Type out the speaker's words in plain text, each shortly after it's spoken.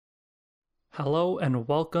Hello and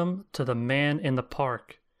welcome to The Man in the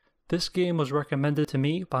Park. This game was recommended to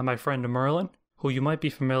me by my friend Merlin, who you might be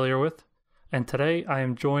familiar with, and today I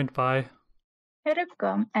am joined by...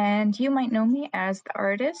 Rivka, and you might know me as the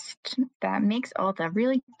artist that makes all the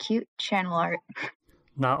really cute channel art.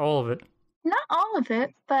 Not all of it. Not all of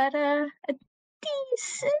it, but a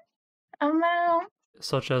decent amount.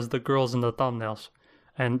 Such as the girls in the thumbnails.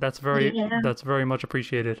 And that's very much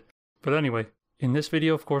appreciated. But anyway, in this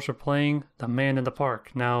video, of course, we're playing The Man in the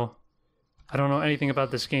Park. Now, I don't know anything about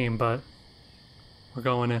this game, but we're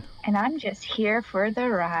going in. And I'm just here for the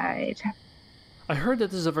ride. I heard that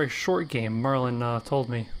this is a very short game, Merlin told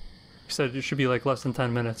me. He said it should be like less than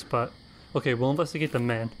 10 minutes, but... Okay, we'll investigate the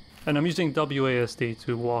man. And I'm using WASD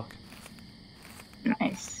to walk.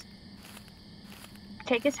 Nice.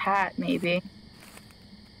 Take his hat, maybe.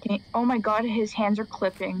 Oh my god, his hands are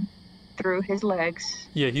clipping through his legs.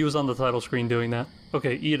 Yeah, he was on the title screen doing that.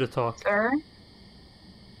 Okay, E to talk. Sir?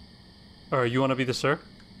 Alright, you want to be the sir?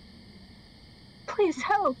 Please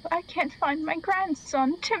help. I can't find my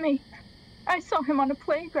grandson, Timmy. I saw him on a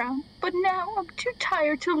playground, but now I'm too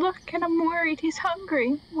tired to look and I'm worried he's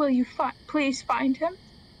hungry. Will you please find him?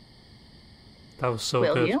 That was so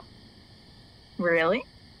good. Will you? Really?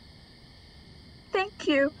 Thank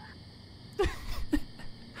you.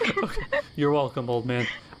 Okay. You're welcome, old man.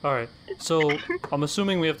 Alright, so I'm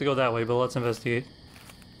assuming we have to go that way, but let's investigate.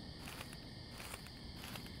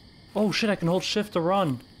 Oh shit, I can hold shift to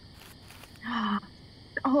run.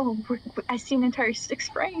 Oh, I see an entire 6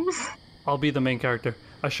 frames. I'll be the main character.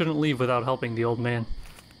 I shouldn't leave without helping the old man.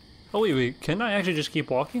 Oh wait, can I actually just keep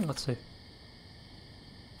walking? Let's see.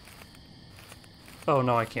 Oh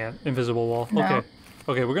no, I can't. Invisible wall. No.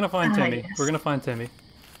 Okay, we're gonna find Timmy. Yes. We're gonna find Timmy.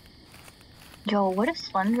 Yo, what if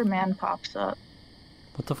Slender Man pops up?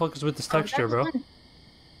 What the fuck is with this texture, bro?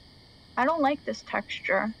 I don't like this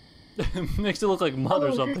texture. It makes it look like mud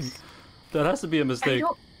or something. That has to be a mistake.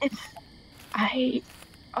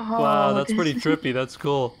 Wow, that's pretty trippy. That's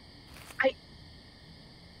cool.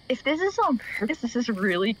 If this is on purpose, this is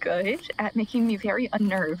really good at making me very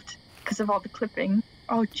unnerved because of all the clipping.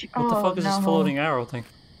 What the fuck is this floating arrow thing?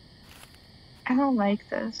 I don't like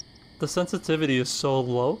this. The sensitivity is so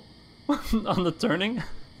low on the turning.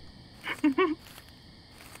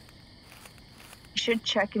 You should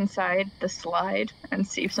check inside the slide and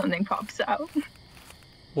see if something pops out.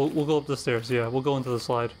 We'll go up the stairs, yeah. We'll go into the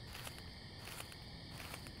slide.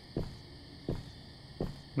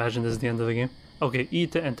 Imagine this is the end of the game. Okay, E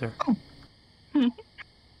to enter. Oh.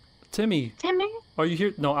 Timmy! Timmy? Are you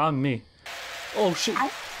here? No, I'm me. Oh shit!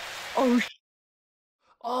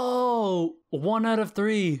 Oh! 1 out of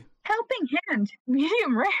 3! Helping hand!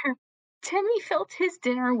 Medium rare! Timmy felt his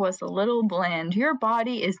dinner was a little bland. Your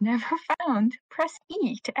body is never found. Press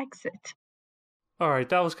E to exit. Alright,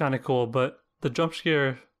 that was kind of cool, but the jump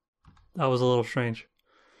scare, that was a little strange.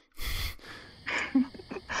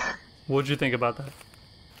 What'd you think about that?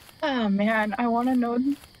 Oh man, I want to know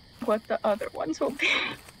what the other ones will be.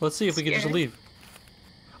 Let's see if we can just leave.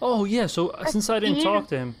 Oh yeah, so since I didn't talk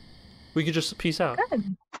to him, we could just peace out.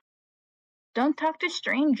 Good. Don't talk to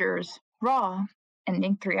strangers. Raw.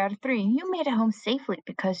 Ending 3 out of 3. You made it home safely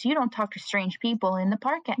because you don't talk to strange people in the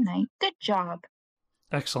park at night. Good job.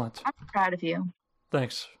 Excellent. I'm proud of you.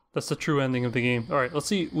 Thanks. That's the true ending of the game. Alright, let's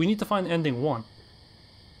see. We need to find ending 1.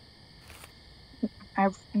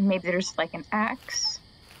 Maybe there's like an axe.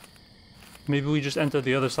 Maybe we just enter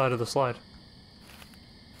the other side of the slide.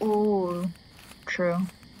 Ooh, true.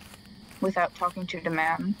 Without talking to the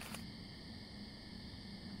man.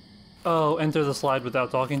 Oh, enter the slide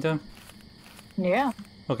without talking to him? Yeah.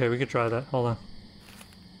 Okay, we could try that. Hold on.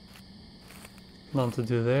 Nothing to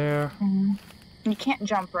do there. You can't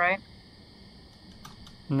jump, right?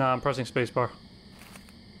 Nah, I'm pressing spacebar.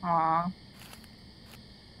 Aww.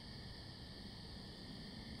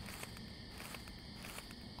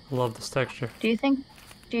 I love this texture. Do you think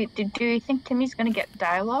Timmy's gonna get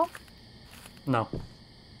dialogue? No.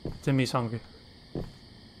 Timmy's hungry.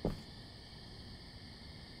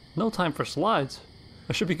 No time for slides.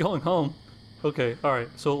 I should be going home. Okay, alright,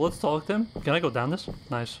 so let's talk to him. Can I go down this?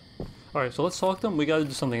 Nice. Alright, so let's talk to him. We gotta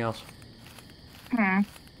do something else.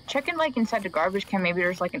 Checking like inside the garbage can, maybe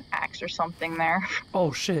there's like an axe or something there.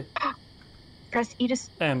 Oh shit. Press E to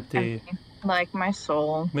Empty. Like my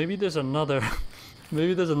soul. Maybe there's another...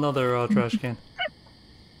 Maybe there's another trash can.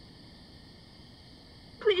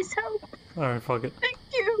 Please help. Alright, fuck it. Thank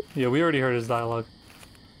you. Yeah, we already heard his dialogue.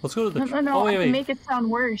 Let's go to the... No, oh, wait, I wait. can make it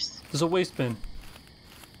sound worse. There's a waste bin.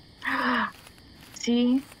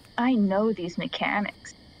 See? I know these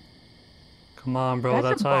mechanics. Come on, bro,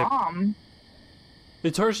 that's a hype. bomb.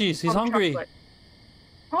 It's Hershey's, he's hungry. Chocolate.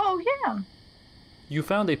 Oh, yeah. You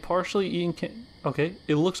found a partially eaten can. Okay,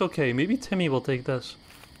 it looks okay. Maybe Timmy will take this.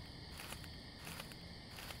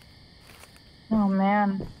 Oh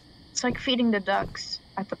man. It's like feeding the ducks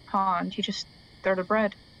at the pond. You just throw the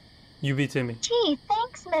bread. You be Timmy. Gee,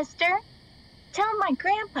 thanks, mister. Tell my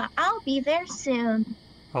grandpa I'll be there soon.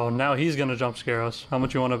 Oh, now he's gonna jump scare us. How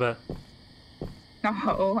much you want to bet?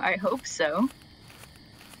 Oh, I hope so.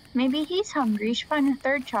 Maybe he's hungry. You should find a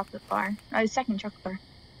third chocolate bar. A second chocolate bar.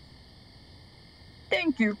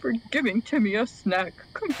 Thank you for giving Timmy a snack.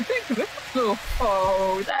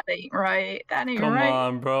 Oh, that ain't right. That ain't Come right.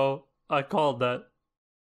 on, bro. I called that.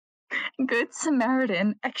 Good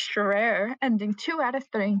Samaritan, extra rare, ending 2 out of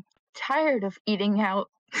 3. Tired of eating out,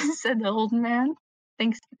 said the old man.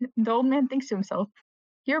 The old man thinks to himself,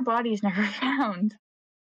 your body is never found.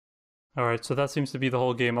 Alright, so that seems to be the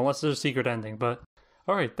whole game, unless there's a secret ending, but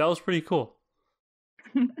alright, that was pretty cool.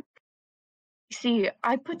 See,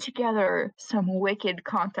 I put together some wicked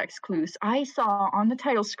context clues. I saw on the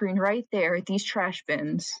title screen right there these trash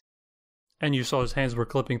bins. And you saw his hands were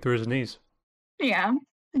clipping through his knees. Yeah,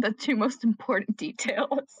 the 2 most important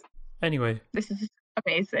details. Anyway. This is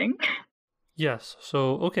amazing. Yes,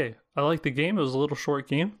 so, okay. I like the game. It was a little short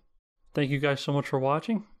game. Thank you guys so much for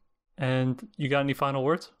watching. And you got any final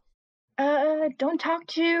words? Don't talk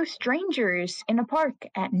to strangers in a park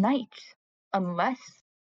at night. Unless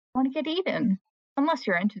you want to get eaten. Unless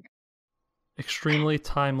you're into it. Extremely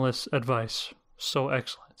timeless advice. So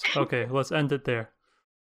excellent. Okay, let's end it there.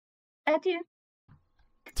 Adieu.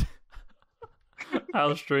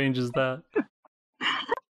 How strange is that?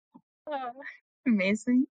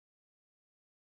 Amazing.